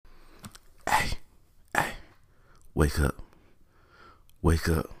Wake up. Wake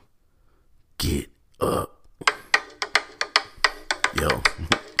up. Get up. Yo,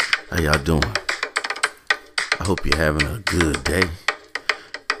 how y'all doing? I hope you're having a good day.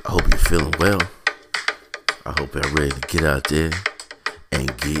 I hope you're feeling well. I hope you're ready to get out there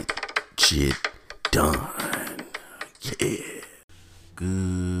and get shit done. Yeah. Good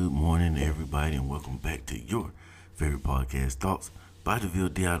morning, everybody, and welcome back to your favorite podcast, Thoughts by the Ville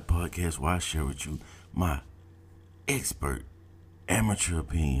Diod Podcast, where I share with you my expert amateur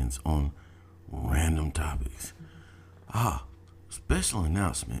opinions on random topics. Special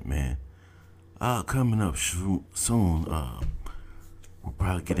announcement, man. Coming up soon. We'll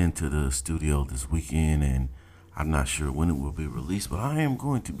probably get into the studio this weekend, and I'm not sure when it will be released, but I am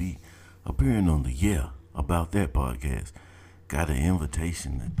going to be appearing on the Yeah About That podcast. Got an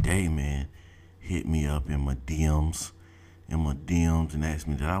invitation today, man. Hit me up in my DMs and asked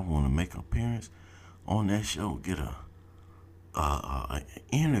me that I want to make an appearance on that show, get an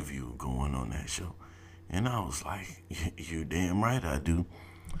interview going on that show. And I was like, you're damn right I do.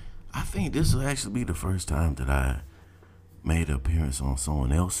 I think this will actually be the first time that I made an appearance on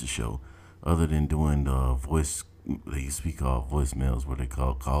someone else's show, other than doing the voice, they used to be called voicemails, what they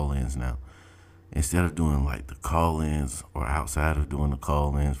call call-ins now. Instead of doing like the call-ins, or outside of doing the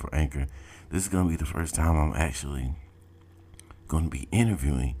call-ins for Anchor, this is going to be the first time I'm actually going to be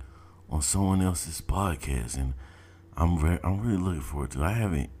interviewing on someone else's podcast, and I'm really looking forward to it. I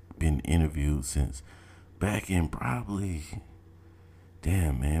haven't been interviewed since back in probably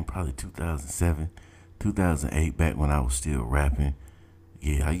 2007, 2008, back when I was still rapping.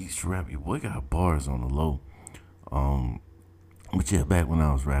 Yeah, I used to rap. Your boy got bars on the low. But yeah, back when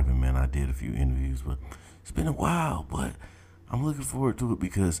I was rapping, man, I did a few interviews, but it's been a while, but I'm looking forward to it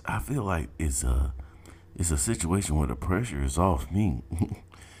because I feel like it's a situation where the pressure is off me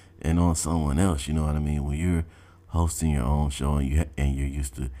and on someone else, you know what I mean? When you're hosting your own show and you're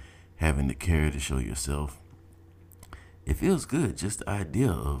used to having to carry the show yourself, it feels good, just the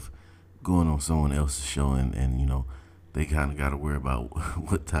idea of going on someone else's show and you know, they kind of got to worry about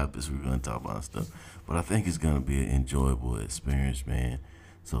what topics we're going to talk about and stuff. But I think it's going to be an enjoyable experience, man.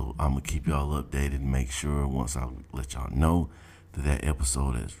 So I'm going to keep y'all updated and make sure once I let y'all know that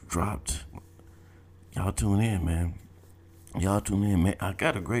episode has dropped. Y'all tune in, man. I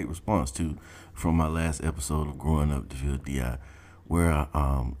got a great response, too, from my last episode of Growing Up the Ville Di, where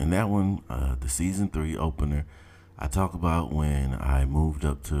in that one, the season 3 opener, I talk about when I moved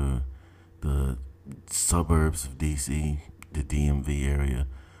up to the suburbs of DC, the DMV area,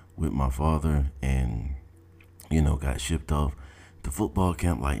 with my father, and you know, got shipped off to football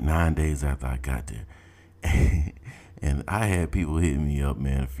camp like 9 days after I got there. And I had people hitting me up,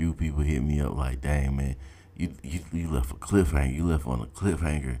 man. A few people hit me up like, dang, man, you left a cliffhanger. You left on a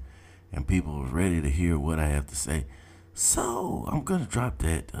cliffhanger, and people were ready to hear what I have to say. So I'm gonna drop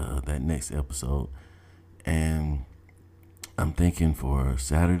that next episode, and I'm thinking for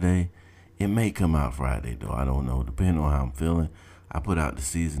Saturday. It may come out Friday, though. I don't know, depending on how I'm feeling. I put out the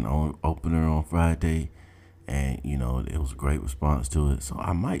season opener on Friday, and, you know, it was a great response to it. So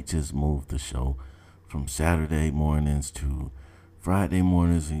I might just move the show from Saturday mornings to Friday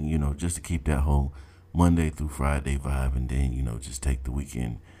mornings, and, you know, just to keep that whole Monday through Friday vibe, and then, you know, just take the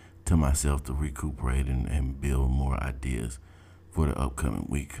weekend to myself to recuperate and build more ideas for the upcoming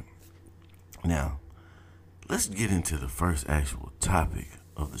week. Now, let's get into the first actual topic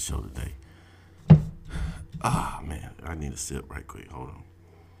of the show today. Man, I need a sip right quick. Hold on.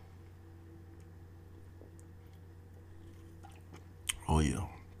 Oh, yeah.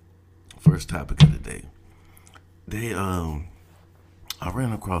 First topic of the day. I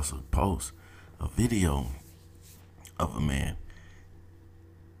ran across a video of a man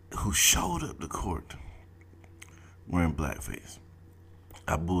who showed up to court wearing blackface.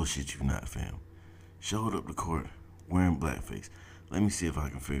 I bullshit you not, fam. Showed up to court wearing blackface. Let me see if I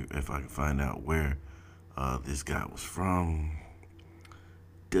can find out where this guy was from.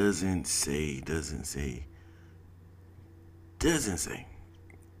 Doesn't say.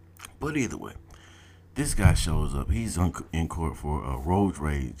 But either way, this guy shows up. He's in court for a road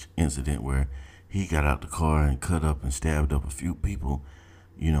rage incident where he got out the car and cut up and stabbed up a few people,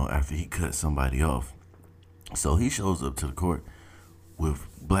 you know, after he cut somebody off. So he shows up to the court with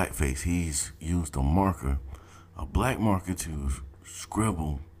blackface. He's used a black marker to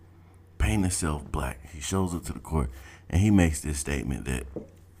paint himself black. He shows up to the court and he makes this statement that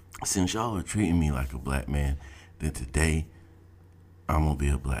since y'all are treating me like a black man, then today I'm gonna be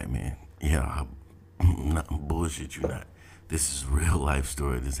a black man. Yeah, I'm not bullshit you not. This is a real life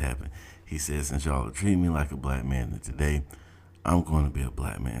story. This happened. He said, since y'all are treating me like a black man, then today I'm going to be a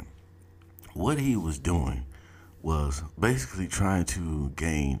black man. What he was doing was basically trying to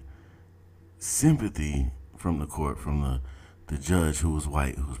gain sympathy from the court, from the judge who was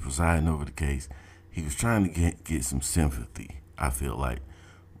white, who was presiding over the case. He was trying to get some sympathy, I feel like,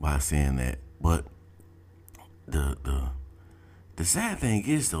 by saying that. But the sad thing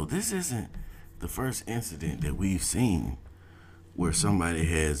is, though, this isn't the first incident that we've seen where somebody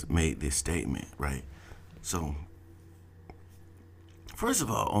has made this statement, right? So, first of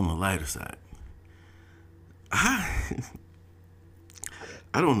all, on the lighter side, I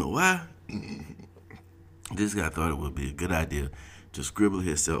I don't know why this guy thought it would be a good idea to scribble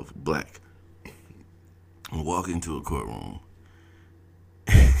himself black and walk into a courtroom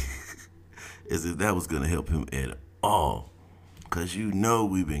as if that was going to help him at all. Because you know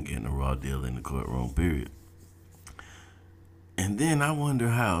we've been getting a raw deal in the courtroom, period. And then I wonder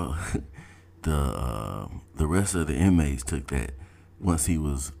how the rest of the inmates took that once he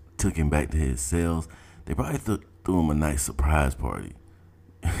took him back to his cells. They probably threw him a nice surprise party.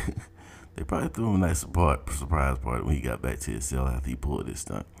 They probably threw him a nice surprise party when he got back to his cell after he pulled this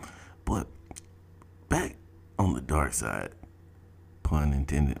stunt. But back on the dark side, pun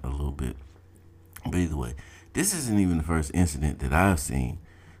intended a little bit. But either way, this isn't even the first incident that I've seen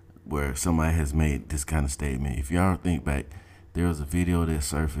where somebody has made this kind of statement. If y'all think back, there was a video that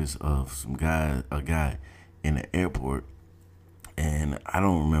surfaced of a guy in the airport, and I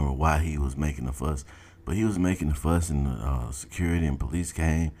don't remember why he was making a fuss, but he was making a fuss, and the security and police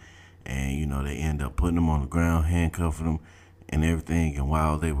came, and they ended up putting him on the ground, handcuffing him, and everything. And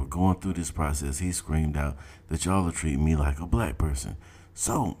while they were going through this process, he screamed out that y'all are treating me like a black person.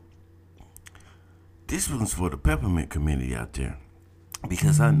 So this one's for the peppermint committee out there,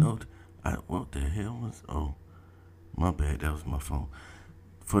 because I know what the hell was my bad, that was my phone.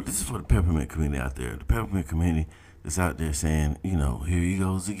 This is for the peppermint committee out there. The peppermint committee that's out there saying, here he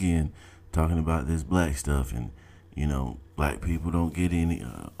goes again talking about this black stuff, and black people don't get any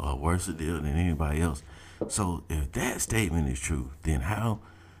a worse deal than anybody else. So if that statement is true, then how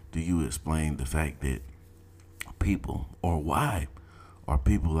do you explain the fact that people, or why are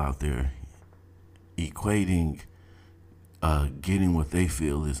people out there equating getting what they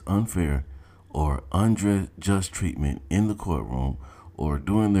feel is unfair or unjust treatment in the courtroom, or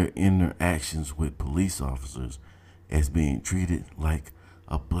doing their interactions with police officers, as being treated like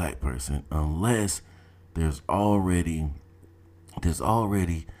a black person, unless there's already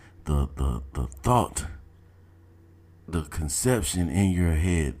the thought, the conception in your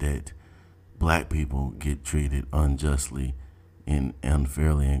head that black people get treated unjustly and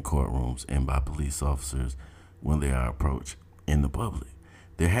unfairly in courtrooms and by police officers when they are approached in the public.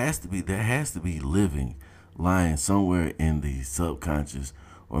 There has to be lying somewhere in the subconscious,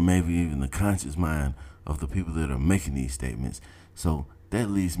 or maybe even the conscious mind of the people that are making these statements. So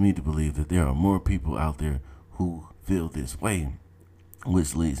that leads me to believe that there are more people out there who feel this way,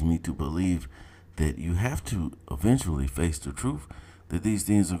 which leads me to believe that you have to eventually face the truth that these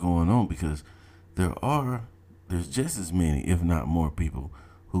things are going on, because there's just as many, if not more, people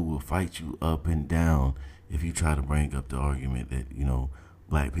who will fight you up and down if you try to bring up the argument that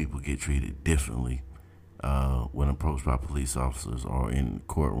black people get treated differently when approached by police officers or in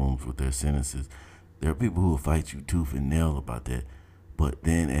courtrooms with their sentences. There are people who will fight you tooth and nail about that. But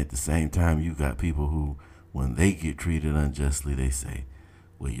then at the same time, you got people who, when they get treated unjustly, they say,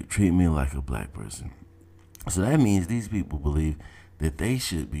 well, you treat me like a black person. So that means these people believe that they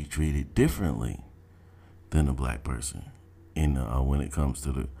should be treated differently than a black person when it comes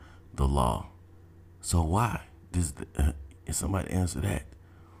to the law. So why? If somebody answer that,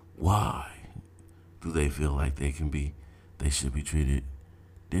 why do they feel like they should be treated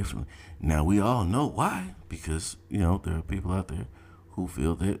differently? Now, we all know why, because, there are people out there who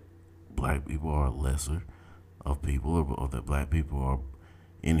feel that black people are lesser of people, or that black people are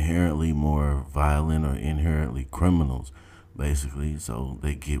inherently more violent or inherently criminals, basically, so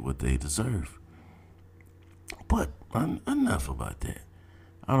they get what they deserve. But enough about that.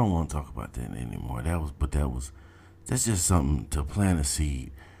 I don't want to talk about that anymore. That's just something to plant a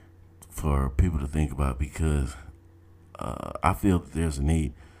seed for people to think about, because I feel that there's a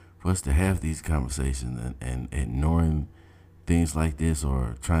need for us to have these conversations, and ignoring things like this,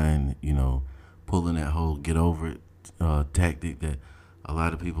 or trying, pulling that whole get over it tactic that a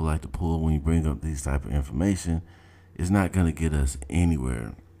lot of people like to pull when you bring up these type of information, is not going to get us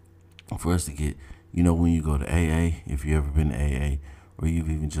anywhere. For us to get, when you go to AA, if you've ever been to AA, or you've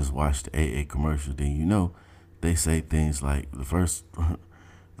even just watched the AA commercial, then they say things like the first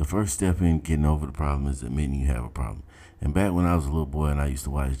step in getting over the problem is admitting you have a problem. And back when I was a little boy and I used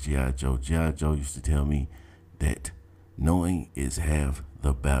to watch G.I. Joe, G.I. Joe used to tell me that knowing is half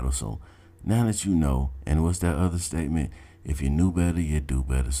the battle. So now that you know, and what's that other statement? If you knew better, you do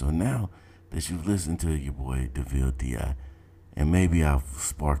better. So now that you've listened to your boy DeVille Di, and maybe I've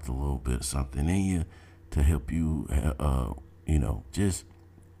sparked a little bit of something in you to help you, just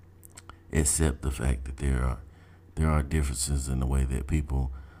accept the fact that there are differences in the way that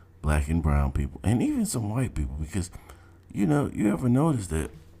people, black and brown people, and even some white people, because you ever notice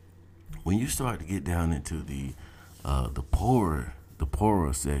that when you start to get down into the poorer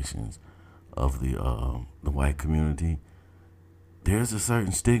sections of the white community, there's a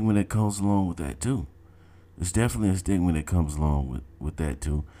certain stigma that comes along with that too. There's definitely a stigma that comes along with that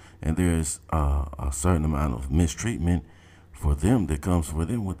too, and there's a certain amount of mistreatment for them that comes for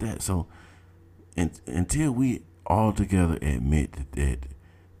them with that. So, until we all together admit that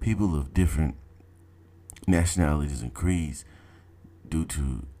people of different nationalities and creeds,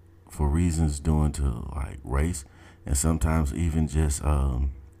 for reasons due to like race and sometimes even just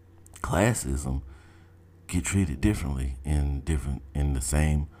classism, get treated differently in the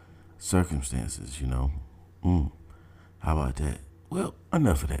same circumstances. How about that? Well,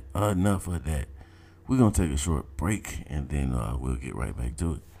 enough of that. We're gonna take a short break and then we'll get right back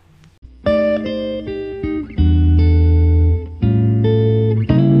to it.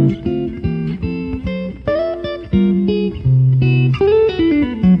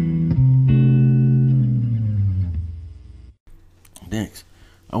 Next,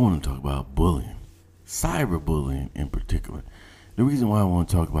 I want to talk about bullying, cyberbullying in particular. The reason why I want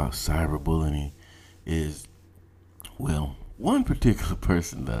to talk about cyberbullying is, well, one particular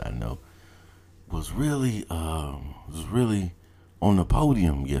person that I know was really on the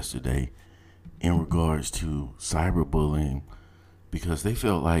podium yesterday in regards to cyberbullying, because they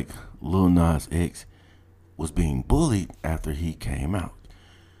felt like Lil Nas X was being bullied after he came out.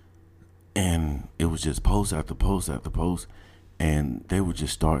 And it was just post after post after post. And they would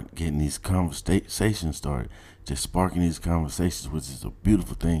just start getting these conversations started, just sparking these conversations, which is a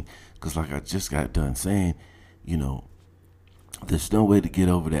beautiful thing. Because like I just got done saying, there's no way to get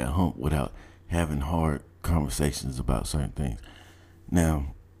over that hump without having hard conversations about certain things.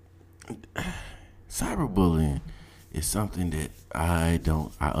 Now, cyberbullying is something that I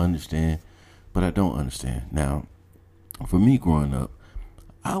understand, but I don't understand. Now, for me growing up,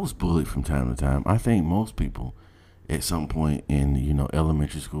 I was bullied from time to time. I think most people at some point in,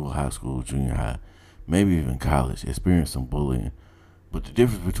 elementary school, high school, junior high, maybe even college, experience some bullying. But the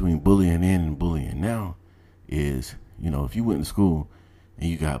difference between bullying then and bullying now is, if you went to school and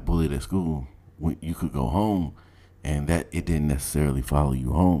you got bullied at school, you could go home, and that it didn't necessarily follow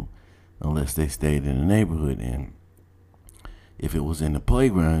you home unless they stayed in the neighborhood. And if it was in the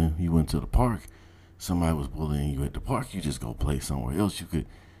playground, you went to the park, somebody was bullying you at the park, you just go play somewhere else. You could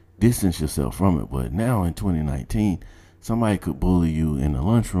distance yourself from it. But now in 2019, somebody could bully you in the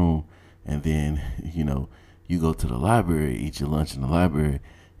lunchroom, and then you go to the library, eat your lunch in the library,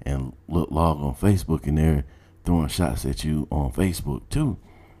 and log on Facebook, and they're throwing shots at you on Facebook too.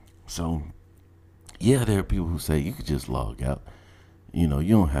 So yeah, there are people who say you could just log out. You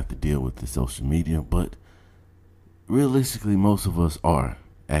don't have to deal with the social media, but realistically, most of us are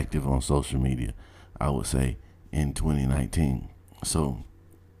active on social media, I would say, in 2019. So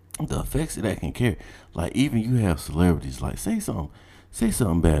the effects that can carry, like even you have celebrities, like say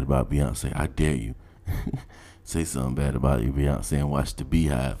something bad about Beyonce. I dare you. Say something bad about you, Beyonce, and watch the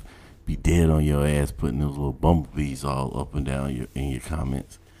Beehive be dead on your ass, putting those little bumblebees all up and down in your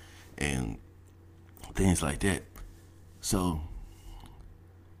comments and things like that. So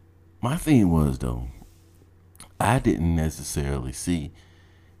my thing was, though, I didn't necessarily see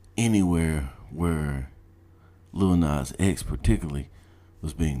anywhere where Lil Nas X particularly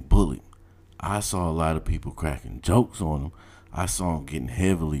was being bullied. I saw a lot of people cracking jokes on him. I saw him getting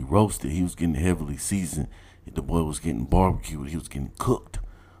heavily roasted. He was getting heavily seasoned. The boy was getting barbecued. He was getting cooked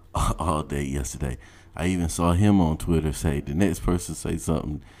all day yesterday. I even saw him on Twitter say, the next person say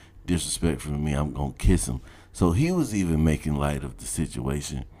something disrespectful to me, I'm going to kiss him. So he was even making light of the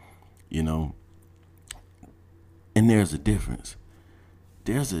situation, And there's a difference.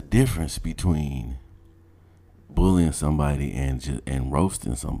 There's a difference between bullying somebody and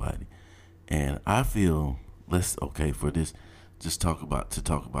roasting somebody. And I feel, for this, just talk about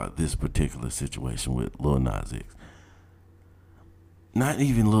this particular situation with Lil Nas X. Not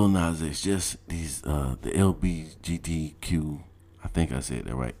even Lil Nas X, just these the LGBTQ, I think I said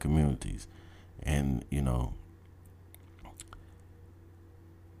that right, communities. And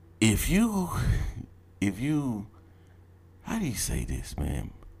if you how do you say this,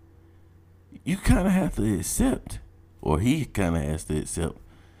 man? You kind of have to accept, or he kind of has to accept,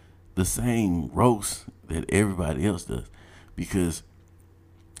 the same roast that everybody else does. Because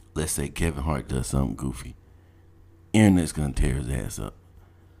let's say Kevin Hart does something goofy, internet's gonna tear his ass up.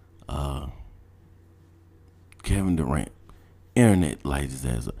 Uh, Kevin Durant, internet lights his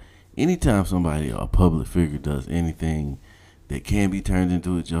ass up. Anytime somebody, a public figure, does anything that can be turned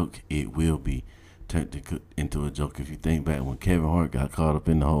into a joke, it will be turned into a joke. If you think back when Kevin Hart got caught up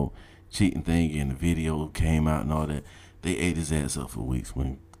in the whole cheating thing and the video came out and all that, they ate his ass up for weeks.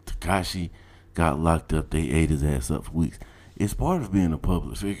 When Tekashi got locked up, they ate his ass up for weeks. It's part of being a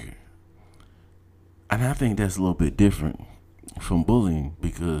public figure. And I think that's a little bit different from bullying,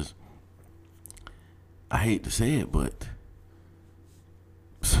 because I hate to say it, but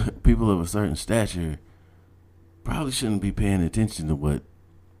people of a certain stature probably shouldn't be paying attention to what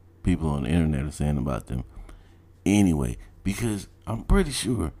people on the internet are saying about them anyway, because I'm pretty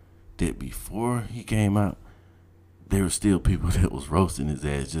sure that before he came out, there were still people that was roasting his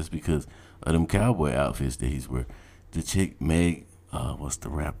ass just because of them cowboy outfits that he's wearing. The chick, Meg, what's the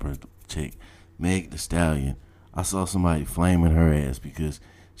rapper chick? Meg Thee Stallion. I saw somebody flaming her ass because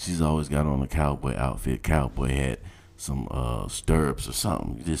she's always got on a cowboy outfit, cowboy hat, some stirrups or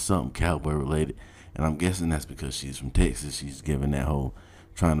something, just something cowboy related. And I'm guessing that's because she's from Texas. She's giving that whole,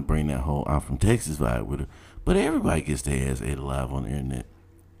 trying to bring that whole I'm from Texas vibe with her. But everybody gets their ass ate alive on the internet.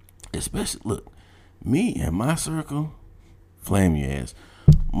 Especially, look, me and my circle, flame your ass.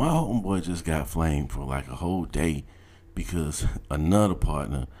 My homeboy just got flamed for like a whole day because another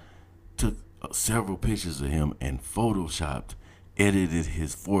partner took several pictures of him and photoshopped, edited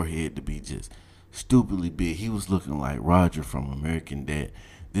his forehead to be just stupidly big. He was looking like Roger from American Dad.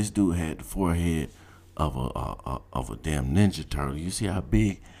 This dude had the forehead of a damn Ninja Turtle. You see how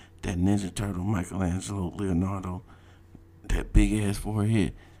big that Ninja Turtle, Michelangelo, Leonardo, that big ass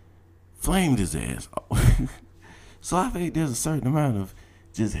forehead, flamed his ass. So I think there's a certain amount of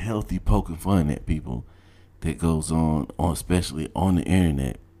just healthy poking fun at people that goes on especially on the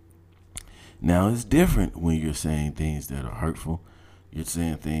internet. Now, it's different when you're saying things that are hurtful. You're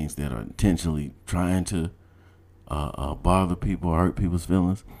saying things that are intentionally trying to bother people or hurt people's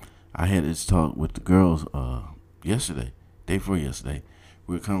feelings. I had this talk with the girls yesterday, day before yesterday.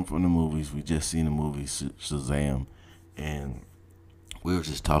 We were coming from the movies. We just seen the movie Shazam, and we were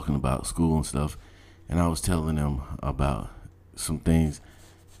just talking about school and stuff. And I was telling them about some things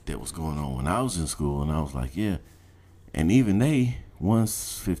that was going on when I was in school, and I was like, yeah. And even they,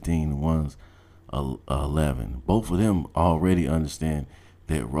 one's 15 and one's 11. Both of them already understand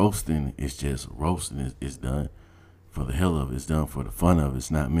that roasting is just roasting. Is done for the hell of it. It's done for the fun of it.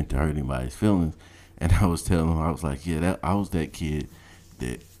 It's not meant to hurt anybody's feelings. And I was telling them, I was like, yeah, I was that kid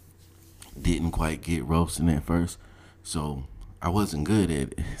that didn't quite get roasting at first, so I wasn't good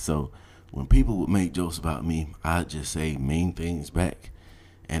at it. So when people would make jokes about me, I'd just say mean things back,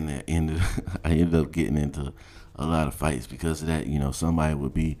 and I ended up getting into a lot of fights because of that. You know, somebody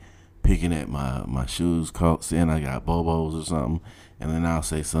would be picking at my shoes, saying I got bobos or something, and then I'll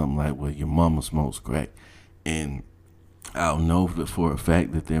say something like, well, your mama smokes crack, and I'll know for a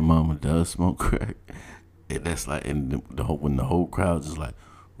fact that their mama does smoke crack. And that's like, and when the whole crowd just like,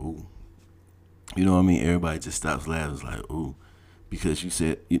 ooh, you know what I mean? Everybody just stops laughing. It's like, ooh, because you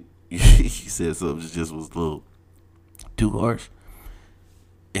said you said something that just was a little too harsh.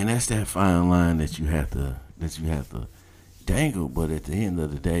 And that's that fine line that you have to dangle. But at the end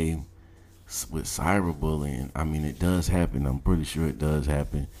of the day, with cyberbullying, I mean, it does happen. I'm pretty sure it does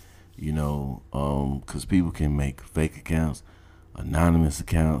happen. You know, because people can make fake accounts, anonymous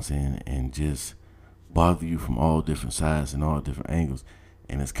accounts, and just bother you from all different sides and all different angles.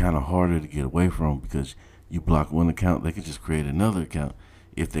 And it's kind of harder to get away from, because you block one account, they can just create another account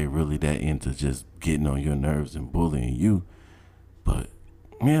if they're really that into just getting on your nerves and bullying you. But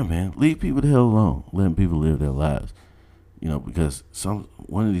yeah, man, leave people the hell alone. Letting people live their lives. You know, because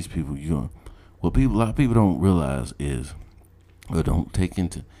one of these people, a lot of people don't realize is, or don't take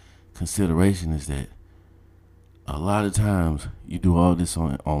into consideration, is that a lot of times you do all this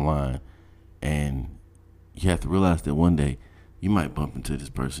online, and you have to realize that one day you might bump into this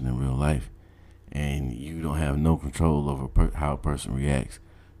person in real life, and you don't have no control over how a person reacts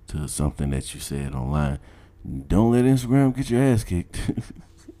to something that you said online. Don't let Instagram get your ass kicked.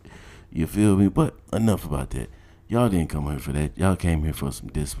 You feel me? But enough about that. Y'all didn't come here for that. Y'all came here for some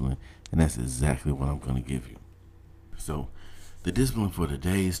discipline, and that's exactly what I'm going to give you. So the discipline for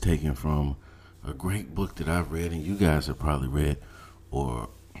today is taken from a great book that I've read, and you guys have probably read or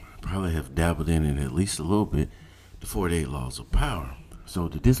probably have dabbled in it at least a little bit, The 48 Laws of Power. So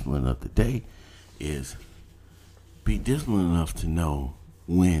the discipline of the day is be disciplined enough to know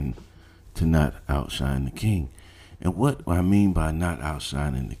when to not outshine the king. And what I mean by not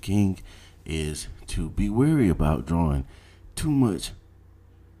outshining the king is to be wary about drawing too much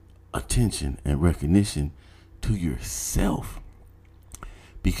attention and recognition to yourself.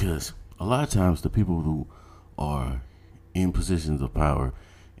 Because a lot of times the people who are in positions of power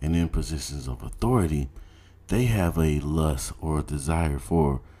and in positions of authority, they have a lust or a desire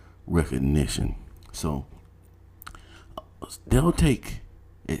for recognition. So they'll take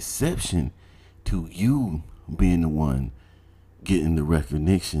exception to you being the one getting the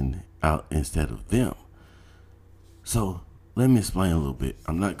recognition out instead of them. So let me explain a little bit.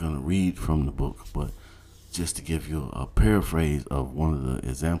 I'm not going to read from the book, but just to give you a paraphrase of one of the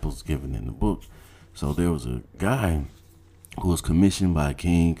examples given in the book. So there was a guy who was commissioned by a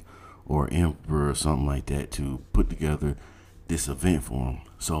king or emperor or something like that to put together this event for him.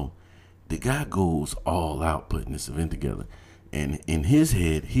 So the guy goes all out putting this event together. And in his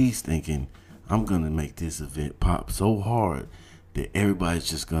head, he's thinking, I'm going to make this event pop so hard that everybody's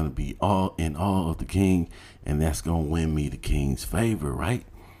just going to be all in awe of the king, and that's going to win me the king's favor, right?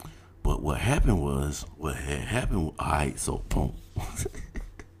 But what had happened, all right, so boom.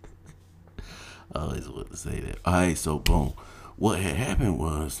 I always want to say that. All right, so boom. What had happened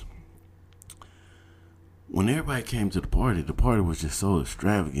was, when everybody came to the party was just so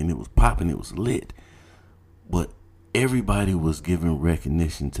extravagant. It was popping, it was lit. But everybody was giving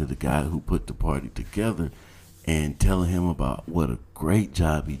recognition to the guy who put the party together and telling him about what a great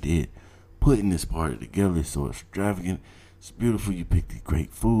job he did putting this party together. It's so extravagant. It's beautiful. You picked the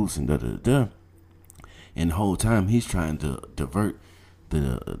great foods and da-da-da. And the whole time he's trying to divert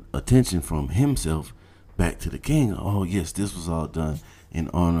the attention from himself back to the king. Oh, yes, this was all done in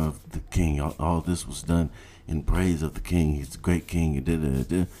honor of the king. All this was done in praise of the king. He's a great king. And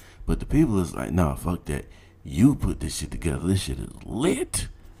da-da-da-da. But the people is like, nah, fuck that. You put this shit together. This shit is lit.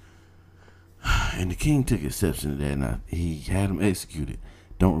 And the king took exception to that, and he had him executed.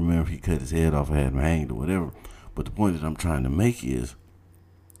 Don't remember if he cut his head off or had him hanged or whatever. But the point that I'm trying to make is,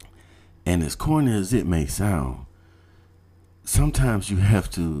 and as corny as it may sound, sometimes you have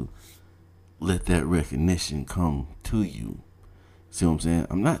to let that recognition come to you. See what I'm saying?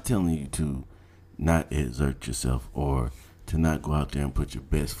 I'm not telling you to not exert yourself or to not go out there and put your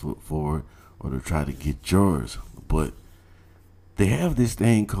best foot forward or to try to get yours. But they have this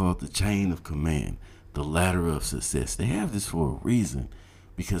thing called the chain of command, the ladder of success. They have this for a reason,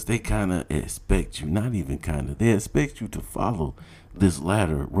 because they kind of expect you, not even kind of, they expect you to follow this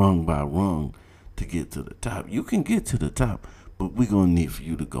ladder rung by rung to get to the top. You can get to the top, but we're going to need for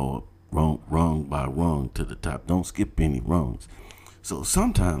you to go up rung by rung to the top. Don't skip any rungs. So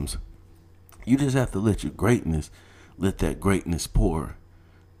sometimes you just have to let your greatness, let that greatness pour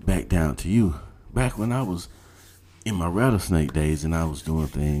back down to you. Back when I was in my rattlesnake days and I was doing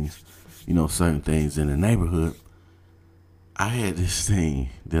things, certain things in the neighborhood, I had this thing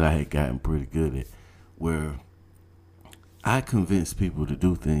that I had gotten pretty good at where I convinced people to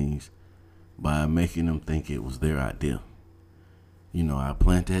do things by making them think it was their idea. I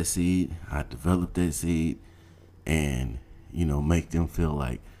plant that seed, I develop that seed, and, make them feel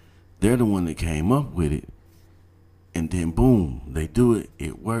like they're the one that came up with it. And then boom, they do it,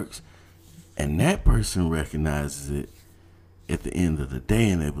 it works. And that person recognizes it at the end of the day,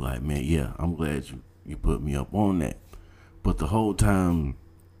 and they be like, man, yeah, I'm glad you put me up on that. But the whole time,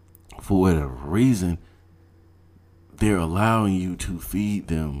 for whatever reason, they're allowing you to feed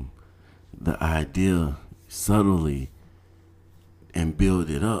them the idea subtly and build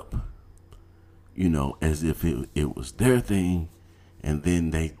it up, as if it was their thing, and then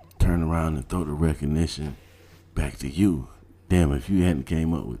they turn around and throw the recognition back to you. Damn, if you hadn't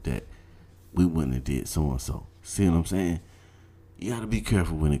came up with that, we wouldn't have did so and so. See what I'm saying? You gotta be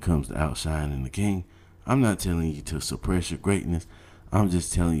careful when it comes to outshining the king. I'm not telling you to suppress your greatness. I'm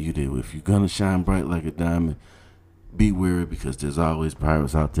just telling you that if you're gonna shine bright like a diamond, be wary, because there's always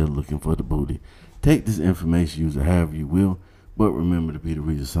pirates out there looking for the booty. Take this information, use it however you will, but remember to be the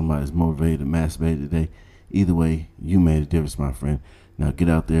reason somebody's motivated to masturbate today. Either way, you made a difference, my friend. Now get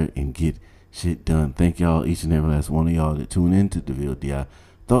out there and get shit done. Thank y'all, each and every last one of y'all that tune in to DeVille DI.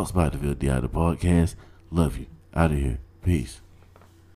 Thoughts by DeVille DI, the podcast. Love you. Out of here. Peace.